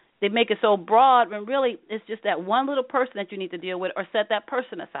just, they make it so broad when really it's just that one little person that you need to deal with, or set that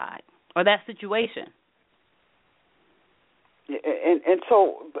person aside or that situation.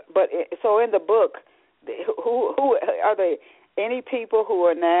 So in the book, who are they? Any people who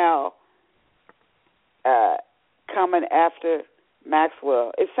are now coming after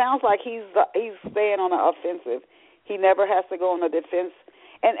Maxwell? It sounds like he's staying on the offensive. He never has to go on the defense.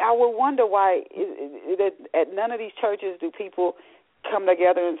 And I would wonder why at none of these churches do people come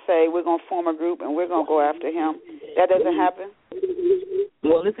together and say, we're going to form a group and we're going to go after him. That doesn't happen?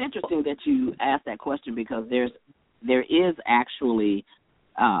 Well, it's interesting that you asked that question, because there is actually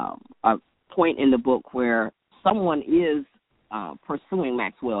a point in the book where someone is pursuing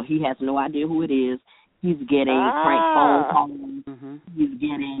Maxwell. He has no idea who it is. He's getting prank phone calls. Mm-hmm. He's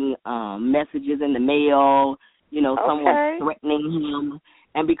getting messages in the mail, someone threatening him.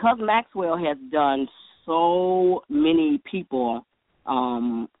 And because Maxwell has done so many people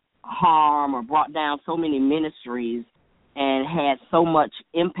harm or brought down so many ministries and had so much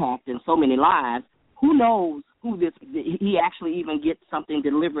impact in so many lives, who knows who this, he actually even gets something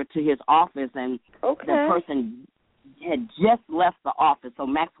delivered to his office, and the person had just left the office. So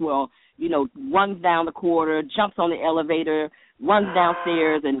Maxwell, runs down the corridor, jumps on the elevator, runs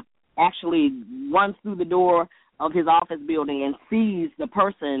downstairs, and actually runs through the door of his office building and sees the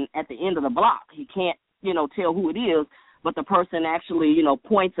person at the end of the block. He can't, tell who it is, but the person actually,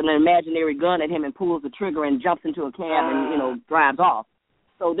 points an imaginary gun at him and pulls the trigger and jumps into a cab and, drives off.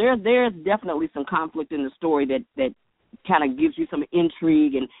 So there's definitely some conflict in the story that kind of gives you some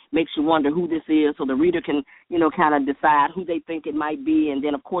intrigue and makes you wonder who this is, so the reader can, kind of decide who they think it might be. And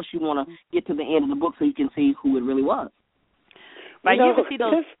then, of course, you want to get to the end of the book so you can see who it really was. Right, you can see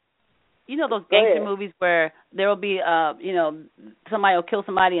those. Those gangster movies where there will be, somebody will kill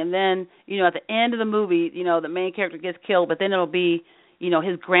somebody, and then, at the end of the movie, the main character gets killed, but then it'll be,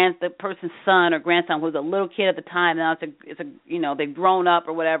 the person's son or grandson who was a little kid at the time. Now they've grown up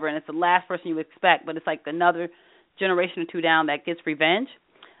or whatever, and it's the last person you expect, but it's like another generation or two down that gets revenge.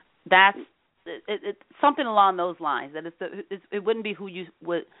 That's it's something along those lines. That it wouldn't be who you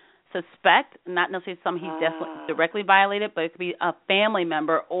would suspect, not necessarily something he's definitely directly violated, but it could be a family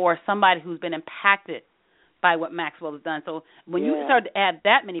member or somebody who's been impacted by what Maxwell has done. So when you start to add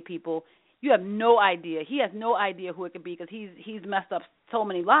that many people, you have no idea. He has no idea who it could be, because he's messed up so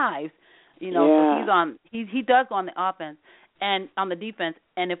many lives. So he does go on the offense and on the defense.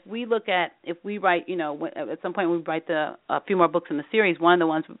 And if we write, at some point we write a few more books in the series, one of the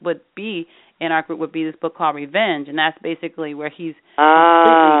ones in our group would be this book called Revenge, and that's basically where he's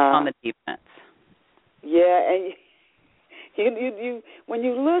completely on the defense. Yeah, and you when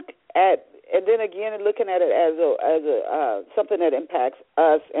you look at, and then again looking at it as a something that impacts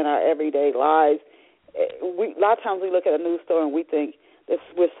us in our everyday lives, a lot of times we look at a news story and we think that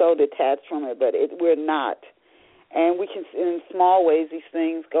we're so detached from it, but we're not. And we can, in small ways, these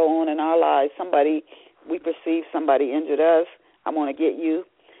things go on in our lives. We perceive somebody injured us, I'm going to get you.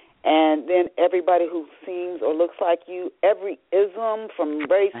 And then everybody who seems or looks like you, every ism, from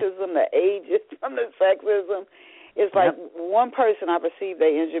racism to ageism to sexism, it's like one person I perceive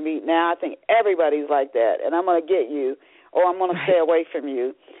they injured me. Now I think everybody's like that, and I'm going to get you, or I'm going to stay away from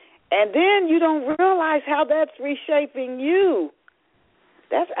you. And then you don't realize how that's reshaping you.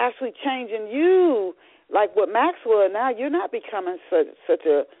 That's actually changing you. Like with Maxwell, now you're not becoming such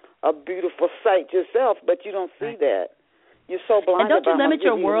a beautiful sight yourself, but you don't see that. You're so blinded. And don't you limit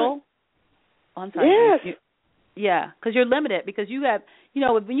your world? Oh, I'm sorry. Yes. Yeah, because you're limited because you have,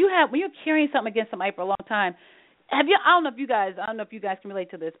 when you're carrying something against somebody for a long time. I don't know if you guys can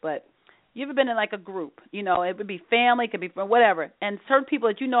relate to this, but you ever been in like a group? It would be family, it could be whatever, and certain people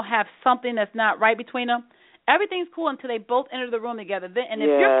that have something that's not right between them. Everything's cool until they both enter the room together. And if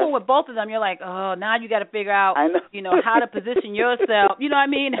you're cool with both of them, you're like, oh, now you got to figure out, how to position yourself. You know what I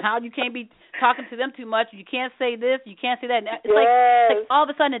mean? How you can't be talking to them too much. You can't say this. You can't say that. And it's like all of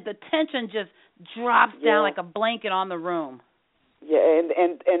a sudden the tension just drops down like a blanket on the room. Yeah,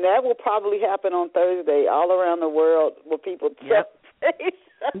 and that will probably happen on Thursday all around the world where people Yep,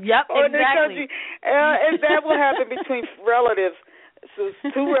 or in exactly. the country. And that will happen between relatives. So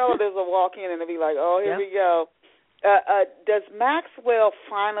two relatives will walk in and they'll be like, oh, here we go. Does Maxwell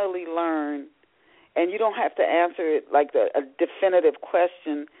finally learn, and you don't have to answer it like a definitive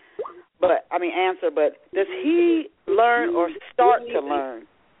question, but does he learn or start to learn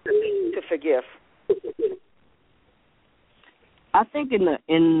to forgive? I think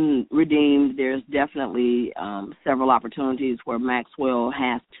in Redeemed, there's definitely several opportunities where Maxwell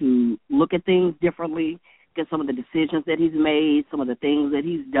has to look at things differently, at some of the decisions that he's made, some of the things that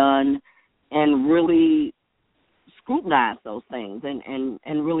he's done, and really scrutinize those things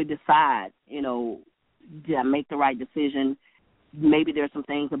and really decide, did I make the right decision? Maybe there's some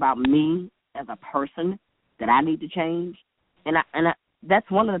things about me as a person that I need to change. And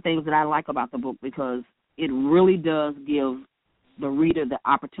that's one of the things that I like about the book, because it really does give the reader the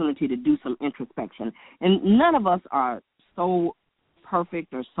opportunity to do some introspection. And none of us are so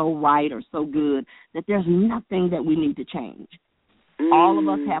perfect or so right or so good that there's nothing that we need to change. All of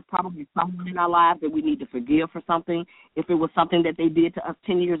us have probably someone in our lives that we need to forgive for something. If it was something that they did to us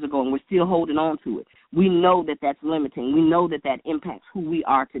 10 years ago and we're still holding on to it, we know that that's limiting. We know that impacts who we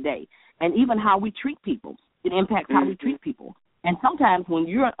are today. And even how we treat people, it impacts how we treat people. And sometimes when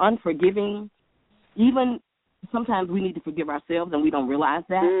you're unforgiving, even sometimes we need to forgive ourselves and we don't realize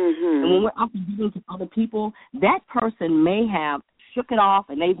that. And when we're unforgiving to other people, that person may have shook it off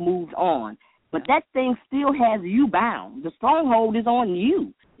and they've moved on. But that thing still has you bound. The stronghold is on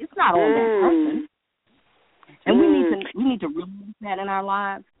you. It's not on that person. And we need to realize that in our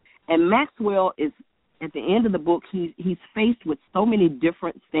lives. And Maxwell is, at the end of the book, he's faced with so many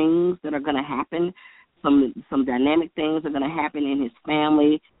different things that are going to happen. Some dynamic things are going to happen in his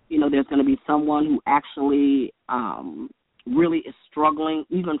family. There's going to be someone who actually really is struggling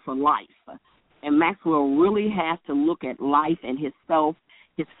even for life. And Maxwell really has to look at life and himself,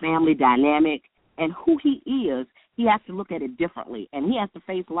 his family dynamic, and who he is. He has to look at it differently, and he has to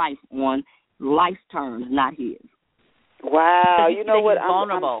face life on life's terms, not his. Wow, you know what? He's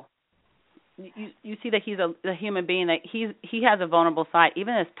vulnerable. You see that he's a human being, that he has a vulnerable side.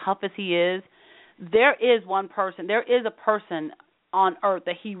 Even as tough as he is, there is a person on earth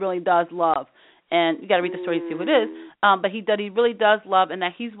that he really does love. And you got to read the story to see who it is. But he really does love, and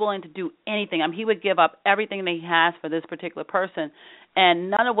that he's willing to do anything. He would give up everything that he has for this particular person.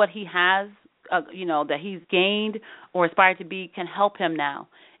 And none of what he has, that he's gained or aspired to be can help him now.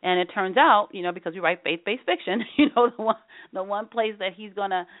 And it turns out, because we write faith-based fiction, the one place that he's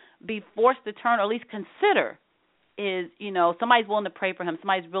going to be forced to turn, or at least consider, is, somebody's willing to pray for him.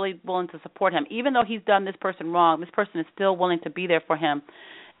 Somebody's really willing to support him. Even though he's done this person wrong, this person is still willing to be there for him.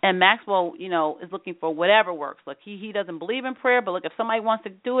 And Maxwell, is looking for whatever works. Look, he doesn't believe in prayer, but look, if somebody wants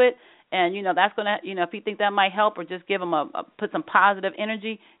to do it, and that's gonna, if he thinks that might help, or just give him put some positive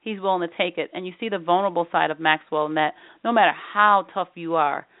energy, he's willing to take it. And you see the vulnerable side of Maxwell, in that no matter how tough you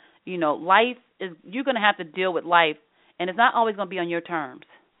are, life is, you're gonna have to deal with life, and it's not always gonna be on your terms.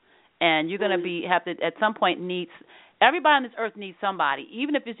 And you're gonna have to at some point everybody on this earth needs somebody,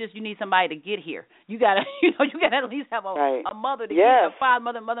 even if it's just you need somebody to get here. You gotta, you gotta at least have a mother to get here, a father,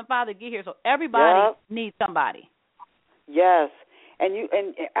 mother and father to get here. So everybody needs somebody. Yes, and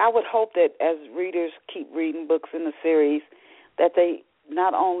I would hope that as readers keep reading books in the series, that they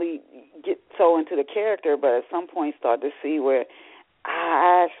not only get so into the character, but at some point start to see where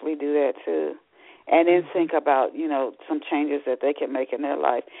I actually do that too, and then think about some changes that they can make in their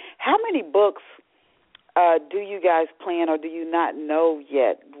life. How many books do you guys plan, or do you not know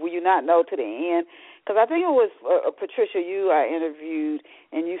yet? Will you not know to the end? Because I think it was Patricia, I interviewed,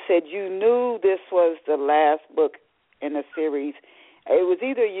 and you said you knew this was the last book in the series. It was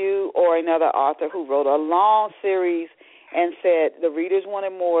either you or another author who wrote a long series and said the readers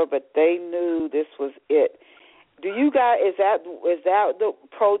wanted more, but they knew this was it. Do you guys, is that the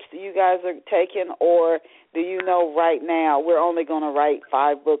approach that you guys are taking, or do you know right now we're only going to write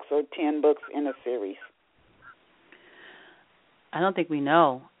 5 books or 10 books in a series? I don't think we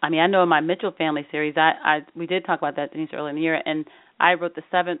know. I know in my Mitchell family series, we did talk about that, Denise, earlier in the year, and I wrote the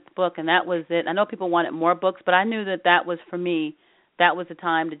 7th book, and that was it. I know people wanted more books, but I knew that was for me. That was the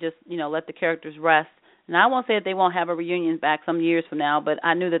time to just, let the characters rest. And I won't say that they won't have a reunion back some years from now, but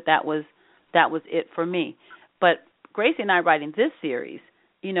I knew that was it for me. But Gracie and I writing this series,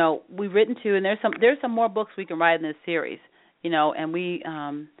 we've written 2, and there's some more books we can write in this series, and we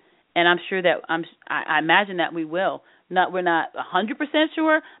and I'm sure that I imagine that we will. We're not 100%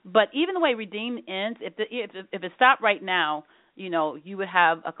 sure, but even the way Redeemed ends, if it stopped right now, you would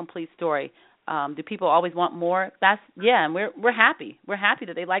have a complete story. Do people always want more? And we're happy. We're happy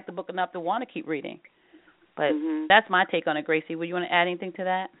that they like the book enough to want to keep reading. But that's my take on it, Gracie. Would you want to add anything to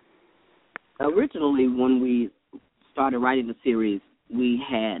that? Originally, when we started writing the series, we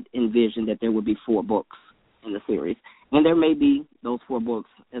had envisioned that there would be 4 books in the series. And there may be those 4 books,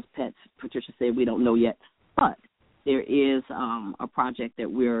 as Patricia said, we don't know yet. But there is a project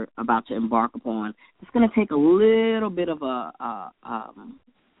that we're about to embark upon. It's going to take a little bit of a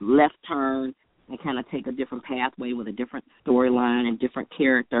left turn and kind of take a different pathway with a different storyline and different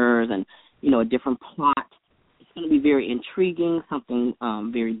characters and, a different plot. It's going to be very intriguing, something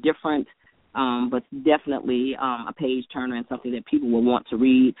very different, but definitely a page turner and something that people will want to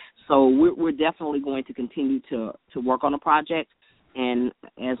read. So we're definitely going to continue to work on a project. And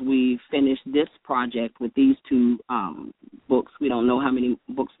as we finish this project with these 2 books, we don't know how many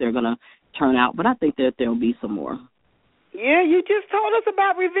books they're going to turn out, but I think that there'll be some more. Yeah, you just told us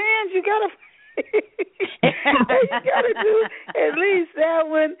about revenge. You gotta do at least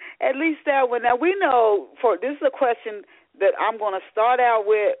that one. Now we know this is a question that I'm going to start out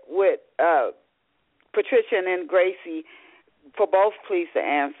with Patricia and then Gracie for both please to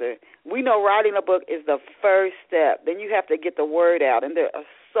answer. We know writing a book is the first step. Then you have to get the word out, and there are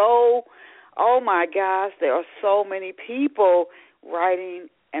there are so many people writing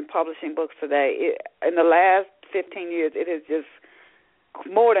and publishing books today. In the last 15 years, it has just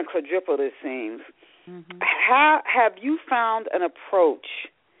more than quadrupled, it seems. How have you found an approach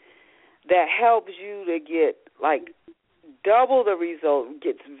that helps you to get double the results,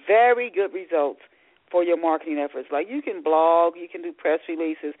 gets very good results for your marketing efforts? Like, you can blog, you can do press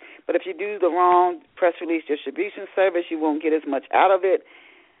releases, but if you do the wrong press release distribution service, you won't get as much out of it.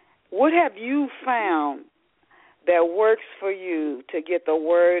 What have you found that works for you to get the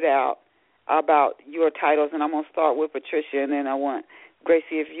word out about your titles? And I'm going to start with Patricia, and then I want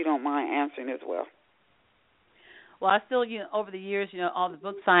Gracie, if you don't mind answering as well. Well, I still, over the years, all the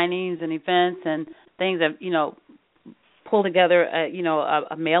book signings and events and things have, pull together,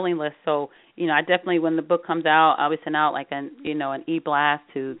 a mailing list. So, I definitely, when the book comes out, I always send out an e-blast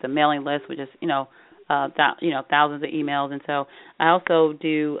to the mailing list, which is, thousands of emails. And so I also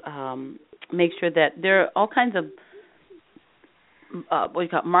do make sure that there are all kinds of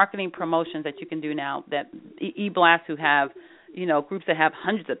marketing promotions that you can do now. That e-blasts who have, groups that have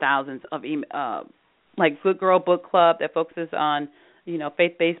hundreds of thousands of like Good Girl Book Club that focuses on,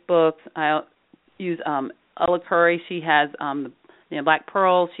 faith-based books. I use Ella Curry. She has Black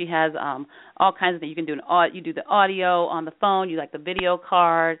Pearls. She has all kinds of things. You can do you do the audio on the phone. You like the video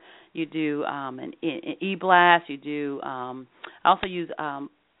card. You do an e-blast. You do. I also use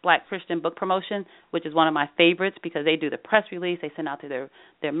Black Christian Book Promotion, which is one of my favorites because they do the press release. They send out to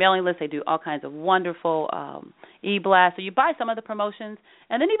their mailing list. They do all kinds of wonderful e-blasts. So you buy some of the promotions,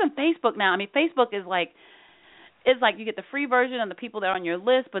 and then even Facebook now. I mean, Facebook is it's like you get the free version of the people that are on your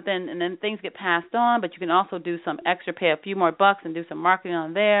list, but then things get passed on. But you can also do some extra, pay a few more bucks, and do some marketing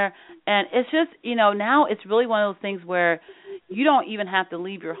on there. And it's just, now it's really one of those things where you don't even have to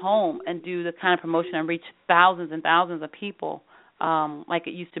leave your home and do the kind of promotion and reach thousands and thousands of people like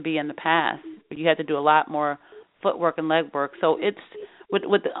it used to be in the past. You had to do a lot more footwork and legwork. So it's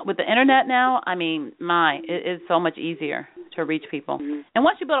with the internet now. I mean, it's so much easier to reach people. Mm-hmm. And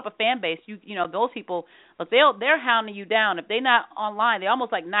once you build up a fan base, you those people, look, they're hounding you down. If they're not online, they're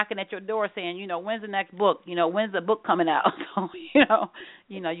almost like knocking at your door saying, when's the next book? When's the book coming out? So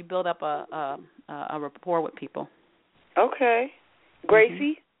you build up a rapport with people. Okay,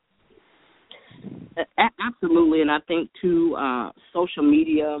 Gracie. Absolutely, and I think too, social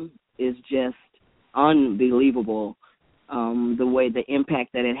media is just unbelievable. The way, the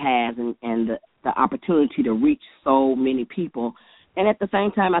impact that it has, and the opportunity to reach so many people. And at the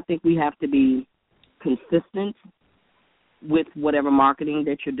same time, I think we have to be consistent with whatever marketing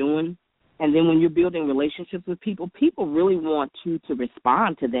that you're doing. And then when you're building relationships with people really want you to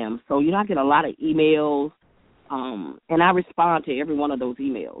respond to them. So, I get a lot of emails, and I respond to every one of those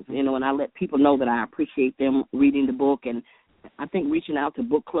emails, and I let people know that I appreciate them reading the book. And I think reaching out to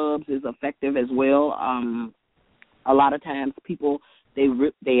book clubs is effective as well. A lot of times people, they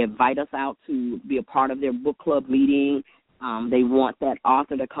invite us out to be a part of their book club meeting. They want that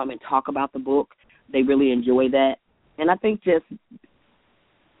author to come and talk about the book. They really enjoy that. And I think just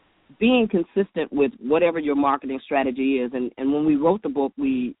being consistent with whatever your marketing strategy is. And when we wrote the book,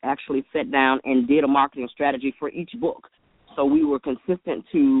 we actually sat down and did a marketing strategy for each book. So we were consistent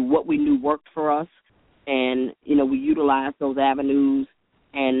to what we knew worked for us. And, we utilized those avenues.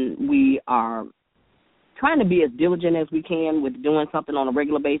 And we are trying to be as diligent as we can with doing something on a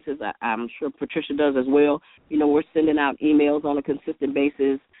regular basis. I'm sure Patricia does as well. We're sending out emails on a consistent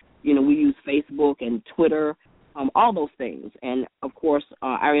basis. We use Facebook and Twitter, all those things. And, of course,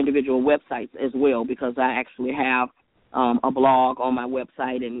 our individual websites as well, because I actually have a blog on my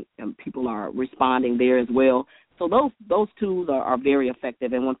website, and people are responding there as well. So those tools are very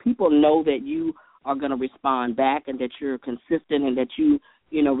effective. And when people know that you are going to respond back and that you're consistent and that you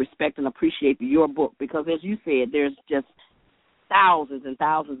respect and appreciate your book, because as you said, there's just thousands and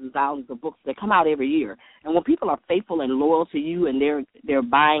thousands and thousands of books that come out every year. And when people are faithful and loyal to you and they're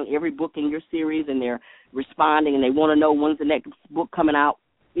buying every book in your series and they're responding and they want to know when's the next book coming out,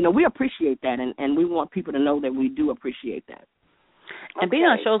 we appreciate that, and we want people to know that we do appreciate that. And being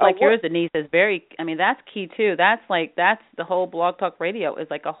on shows like yours, Denise, is that's key too. That's the whole Blog Talk Radio is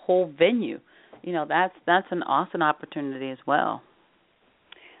like a whole venue. That's an awesome opportunity as well.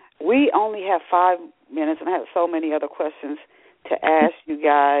 We only have 5 minutes, and I have so many other questions to ask you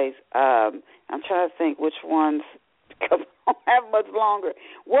guys. I'm trying to think which ones, because I don't have much longer.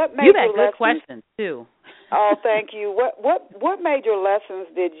 What major You've had good lessons, questions, too. Oh, thank you. What major lessons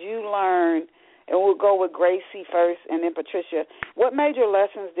did you learn, and we'll go with Gracie first and then Patricia. What major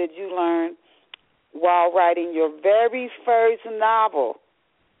lessons did you learn while writing your very first novel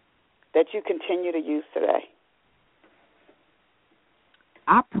that you continue to use today?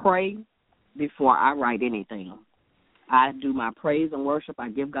 I pray before I write anything. I do my praise and worship. I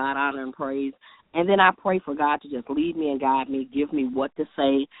give God honor and praise. And then I pray for God to just lead me and guide me, give me what to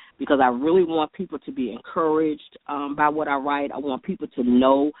say, because I really want people to be encouraged by what I write. I want people to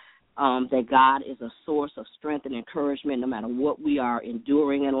know that God is a source of strength and encouragement no matter what we are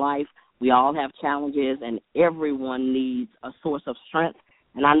enduring in life. We all have challenges, and everyone needs a source of strength.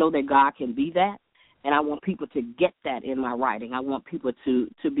 And I know that God can be that. And I want people to get that in my writing. I want people to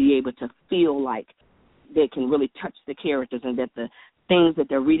be able to feel like they can really touch the characters and that the things that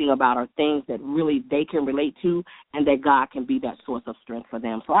they're reading about are things that really they can relate to and that God can be that source of strength for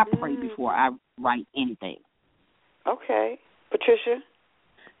them. So I pray before I write anything. Okay. Patricia?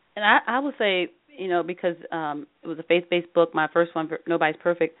 And I would say, because it was a faith-based book, my first one, Nobody's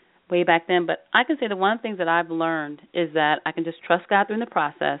Perfect, way back then, but I can say the one of the things that I've learned is that I can just trust God through the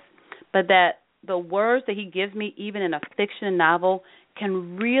process, but that the words that he gives me, even in a fiction novel,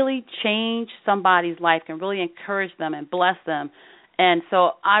 can really change somebody's life, can really encourage them and bless them. And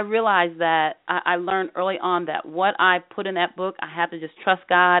so I realized that I learned early on that what I put in that book, I have to just trust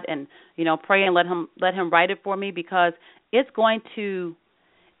God and, pray and let him write it for me, because it's going to,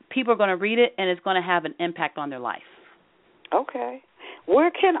 people are going to read it and it's going to have an impact on their life. Okay.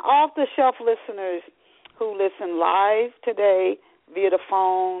 Where can off-the-shelf listeners who listen live today via the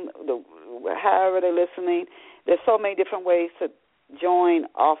phone, however they're listening, there's so many different ways to join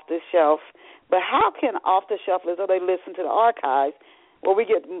Off the Shelf. But how can Off the Shelf listeners, they listen to the archives, where we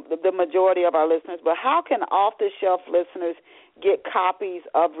get the majority of our listeners, but how can Off the Shelf listeners get copies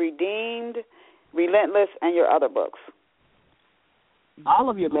of Redeemed, Relentless, and your other books? All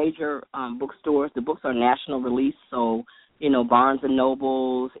of your major bookstores, the books are national release, so, Barnes &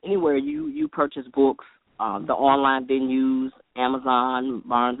 Nobles, anywhere you purchase books, the online venues, Amazon,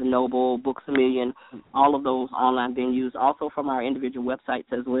 Barnes & Noble, Books A Million, all of those online venues, also from our individual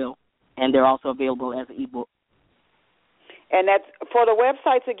websites as well. And they're also available as an ebook. And that's for the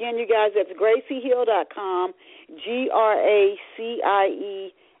websites, again, you guys, that's graciehill.com,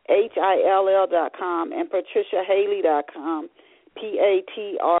 GracieHill.com, and patriciahaley.com,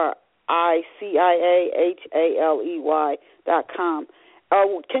 PatriciaHaley.com.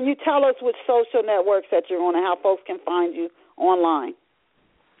 Can you tell us which social networks that you're on and how folks can find you online?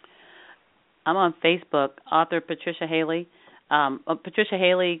 I'm on Facebook, author Patricia Haley, Patricia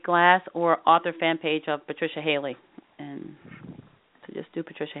Haley Glass, or author fan page of Patricia Haley. And so just do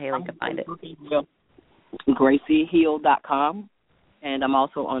Patricia Haley to find it. GracieHill.com, and I'm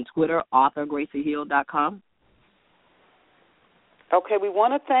also on Twitter, author GracieHill.com. Okay, we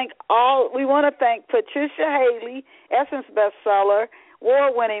want to thank Patricia Haley, Essence bestseller,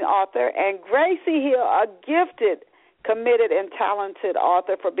 award-winning author, and Gracie Hill, a gifted, committed, and talented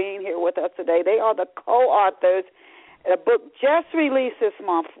author, for being here with us today. They are the co-authors. A book just released this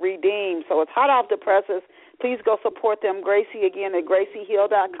month, Redeemed, so it's hot off the presses. Please go support them. Gracie, again, at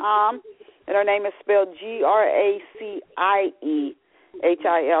graciehill.com. and her name is spelled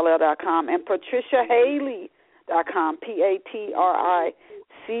GracieHill.com, and PatriciaHaley.com,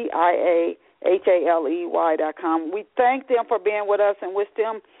 PatriciaHaley.com. We thank them for being with us and wish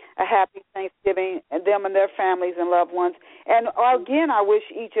them a happy Thanksgiving, and them and their families and loved ones. And again, I wish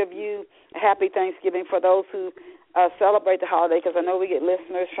each of you a happy Thanksgiving for those who celebrate the holiday, because I know we get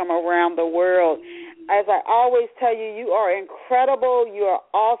listeners from around the world. As I always tell you, you are incredible, you are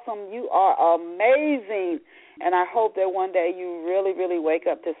awesome, you are amazing, and I hope that one day you really, really wake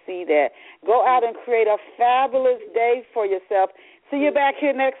up to see that. Go out and create a fabulous day for yourself. See you back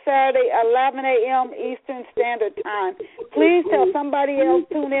here next Saturday, 11 a.m. Eastern Standard Time. Please tell somebody else,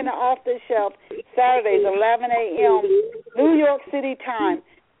 tune in to Off the Shelf, Saturdays, 11 a.m. New York City time.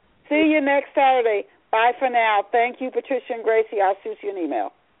 See you next Saturday. Bye for now. Thank you, Patricia and Gracie. I'll shoot you an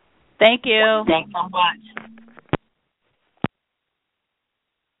email. Thank you. Thanks so much.